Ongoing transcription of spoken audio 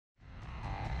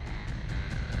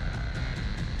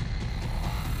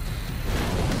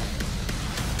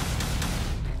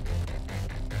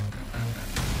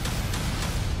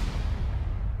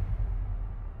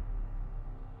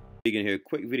Begin here,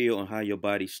 quick video on how your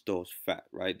body stores fat,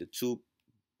 right? The two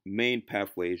main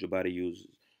pathways your body uses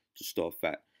to store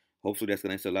fat. Hopefully that's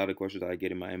gonna answer a lot of questions that I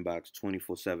get in my inbox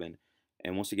 24/7.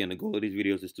 And once again, the goal of these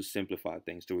videos is to simplify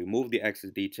things, to remove the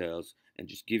excess details and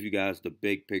just give you guys the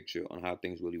big picture on how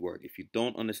things really work. If you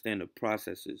don't understand the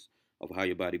processes of how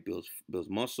your body builds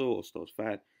muscle or stores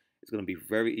fat, it's gonna be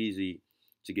very easy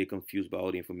to get confused by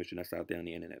all the information that's out there on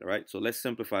the internet. All right. So let's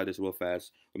simplify this real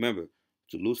fast. Remember,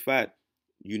 to lose fat,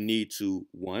 you need to,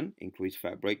 one, increase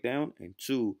fat breakdown, and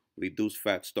two, reduce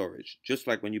fat storage. Just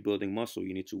like when you're building muscle,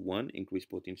 you need to, one, increase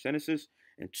protein synthesis,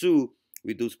 and two,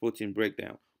 reduce protein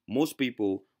breakdown. Most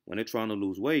people, when they're trying to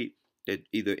lose weight, they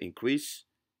either increase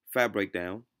fat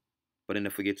breakdown, but then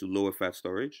they forget to lower fat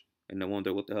storage, and they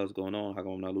wonder what the hell is going on, how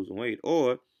come I'm not losing weight,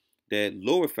 or they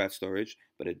lower fat storage,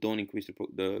 but they don't increase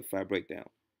the fat breakdown.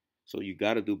 So you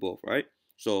got to do both, right?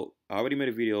 So I already made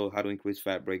a video how to increase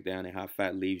fat breakdown and how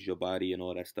fat leaves your body and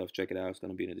all that stuff. Check it out. It's going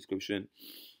to be in the description.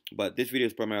 But this video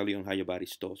is primarily on how your body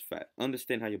stores fat.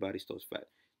 Understand how your body stores fat.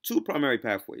 Two primary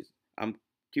pathways. I'm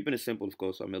keeping it simple, of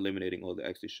course. So I'm eliminating all the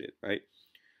extra shit, right?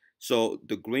 So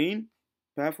the green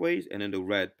pathways and then the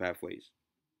red pathways.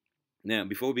 Now,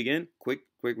 before we begin, quick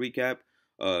recap.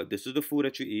 This is the food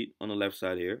that you eat on the left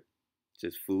side here. It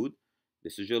says food.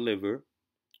 This is your liver.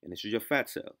 And this is your fat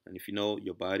cell. And if you know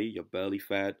your body, your belly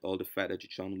fat, all the fat that you're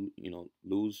trying to,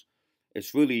 lose,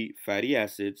 it's really fatty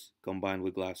acids combined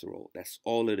with glycerol. That's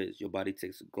all it is. Your body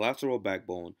takes a glycerol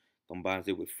backbone, combines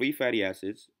it with free fatty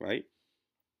acids, right?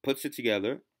 Puts it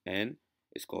together, and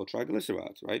it's called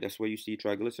triglycerides, right? That's where you see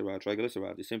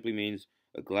triglycerides. It simply means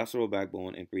a glycerol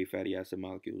backbone and free fatty acid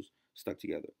molecules stuck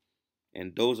together.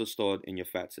 And those are stored in your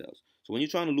fat cells. So when you're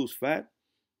trying to lose fat,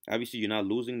 obviously, you're not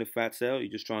losing the fat cell.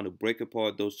 You're just trying to break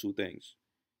apart those two things.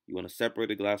 You want to separate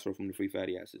the glycerol from the free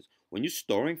fatty acids. When you're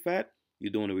storing fat,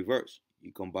 you're doing the reverse.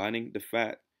 You're combining the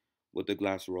fat with the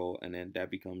glycerol, and then that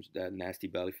becomes that nasty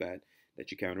belly fat that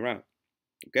you're carrying around.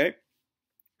 Okay?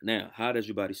 Now, how does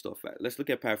your body store fat? Let's look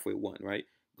at pathway one, right?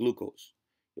 Glucose.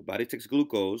 Your body takes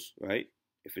glucose, right?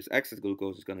 If it's excess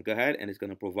glucose, it's going to go ahead and it's going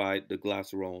to provide the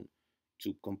glycerol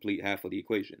to complete half of the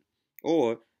equation.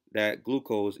 Or that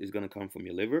glucose is going to come from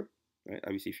your liver, right?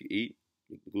 Obviously, if you eat,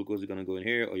 the glucose is going to go in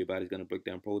here, or your body's going to break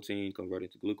down protein, convert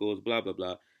it to glucose, blah, blah,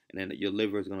 blah. And then your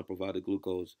liver is going to provide the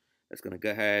glucose that's going to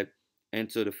go ahead,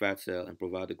 enter the fat cell, and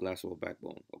provide the glycerol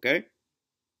backbone, okay?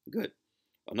 Good.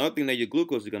 Another thing that your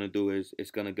glucose is going to do is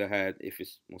it's going to go ahead, if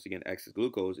it's, once again, excess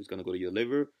glucose, it's going to go to your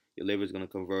liver. Your liver is going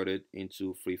to convert it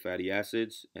into free fatty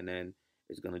acids, and then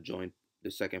it's going to join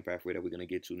the second pathway that we're going to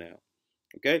get to now.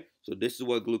 Okay, so this is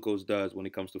what glucose does when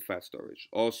it comes to fat storage.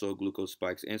 Also, glucose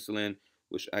spikes insulin,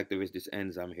 which activates this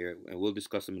enzyme here, and we'll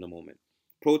discuss them in a moment.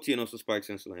 Protein also spikes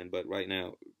insulin, but right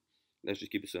now, let's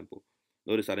just keep it simple.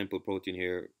 Notice I didn't put protein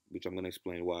here, which I'm going to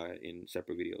explain why in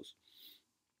separate videos.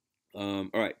 All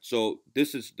right, so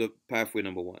this is the pathway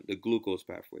number one, the glucose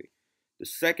pathway. The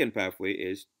second pathway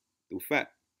is through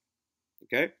fat.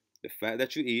 Okay, the fat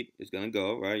that you eat is going to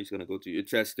go, right? It's going to go to your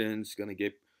intestines, it's going to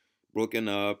get broken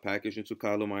up, packaged into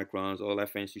chylomicrons, all that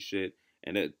fancy shit.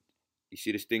 And you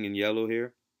see this thing in yellow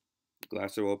here?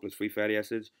 Glycerol plus free fatty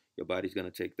acids. Your body's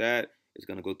going to take that. It's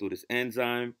going to go through this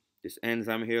enzyme. This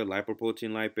enzyme here,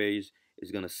 lipoprotein lipase,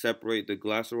 is going to separate the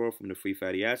glycerol from the free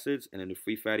fatty acids. And then the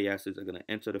free fatty acids are going to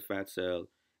enter the fat cell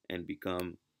and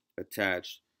become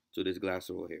attached to this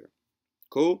glycerol here.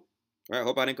 Cool? All right,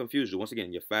 hope I didn't confuse you. Once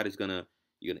again, your fat is you're going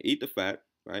to eat the fat,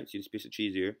 right? See this piece of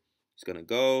cheese here? It's going to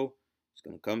go. It's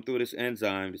going to come through this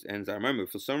enzyme. Remember,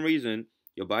 for some reason,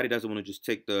 your body doesn't want to just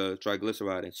take the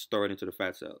triglyceride and store it into the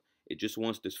fat cell. It just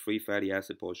wants this free fatty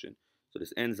acid portion. So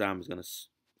this enzyme is going to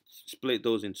split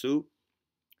those in two,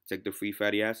 take the free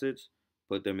fatty acids,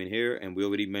 put them in here, and we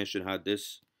already mentioned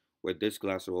where this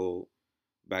glycerol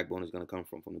backbone is going to come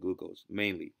from the glucose,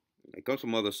 mainly. It comes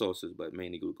from other sources, but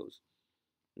mainly glucose.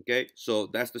 Okay, so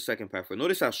that's the second pathway.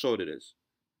 Notice how short it is.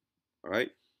 All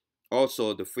right.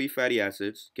 Also, the free fatty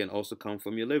acids can also come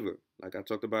from your liver, like I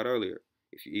talked about earlier.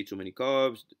 If you eat too many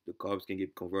carbs, the carbs can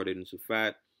get converted into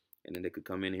fat, and then they could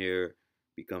come in here,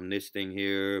 become this thing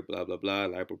here, blah, blah, blah,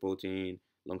 lipoprotein.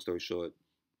 Long story short,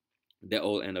 they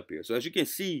all end up here. So as you can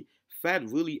see, fat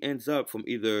really ends up from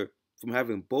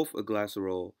having both a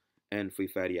glycerol and free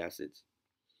fatty acids.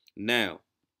 Now,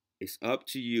 it's up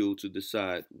to you to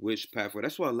decide which pathway.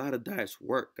 That's why a lot of diets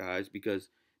work, guys, because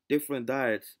different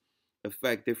diets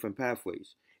affect different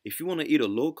pathways. If you want to eat a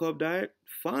low carb diet,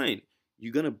 fine.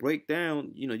 You're gonna break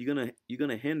down. You're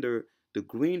gonna hinder the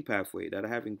green pathway that I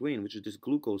have in green, which is this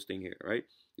glucose thing here, right?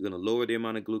 You're gonna lower the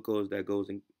amount of glucose that goes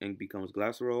and becomes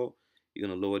glycerol. You're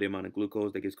gonna lower the amount of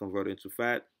glucose that gets converted into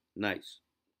fat. Nice.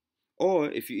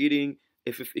 Or if you're eating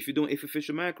if you're doing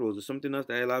efficient macros or something else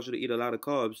that allows you to eat a lot of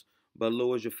carbs but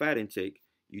lowers your fat intake,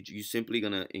 you simply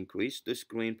gonna increase this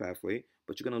green pathway,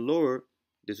 but you're gonna lower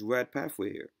this red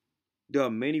pathway here. There are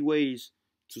many ways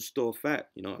to store fat.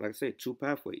 You know, like I said, 2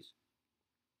 pathways.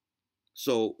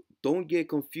 So don't get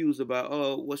confused about,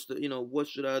 oh, what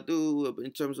should I do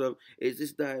in terms of, is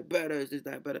this diet better? Is this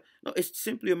diet better? No, it's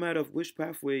simply a matter of which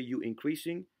pathway you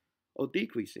increasing or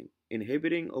decreasing,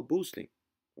 inhibiting or boosting.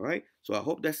 All right. So I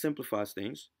hope that simplifies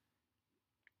things.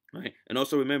 All right. And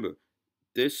also remember,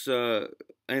 this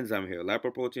enzyme here,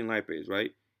 lipoprotein lipase,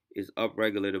 right, is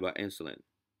upregulated by insulin.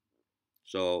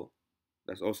 So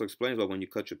that also explains why when you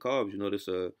cut your carbs, you notice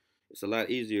it's a lot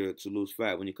easier to lose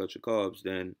fat when you cut your carbs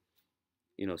than,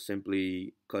 you know,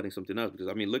 simply cutting something else. Because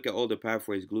I mean, look at all the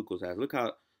pathways glucose has. Look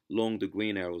how long the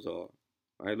green arrows are. All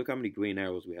right, look how many green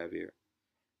arrows we have here,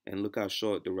 and look how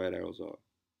short the red arrows are.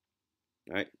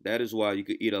 All right, that is why you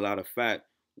could eat a lot of fat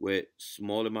with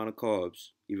small amount of carbs,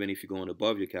 even if you're going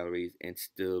above your calories, and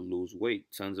still lose weight.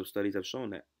 Tons of studies have shown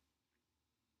that.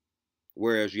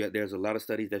 Whereas there's a lot of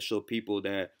studies that show people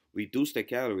that reduce their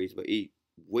calories but eat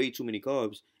way too many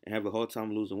carbs and have a hard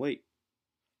time losing weight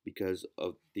because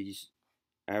of these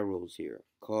arrows here.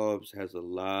 Carbs has a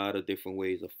lot of different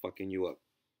ways of fucking you up,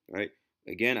 right?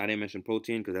 Again, I didn't mention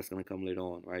protein because that's going to come later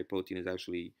on, right? Protein is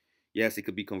actually, yes, it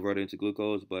could be converted into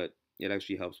glucose, but it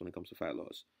actually helps when it comes to fat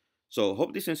loss. So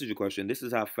hope this answers your question. This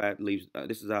is how fat leaves.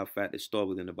 This is how fat is stored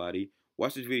within the body.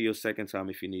 Watch this video a second time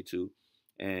if you need to,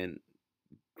 and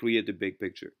create the big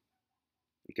picture.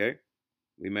 Okay?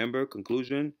 Remember,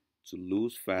 conclusion: to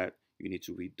lose fat, you need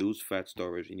to reduce fat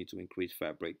storage. You need to increase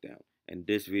fat breakdown. And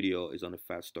this video is on the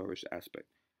fat storage aspect.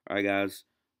 All right, guys,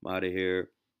 I'm out of here.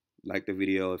 Like the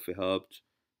video if it helped.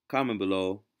 Comment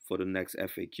below for the next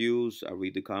FAQs. I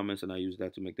read the comments and I use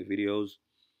that to make the videos.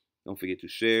 Don't forget to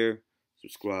share,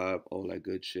 subscribe, all that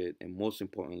good shit, and most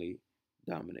importantly,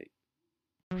 dominate.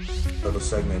 Other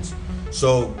segments.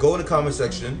 So go in the comment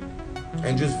section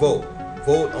and just vote.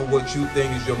 Vote on what you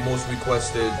think is your most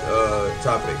requested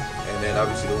topic, and then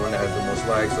obviously the one that has the most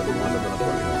likes are the ones I'm gonna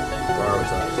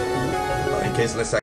prioritize. In case let's say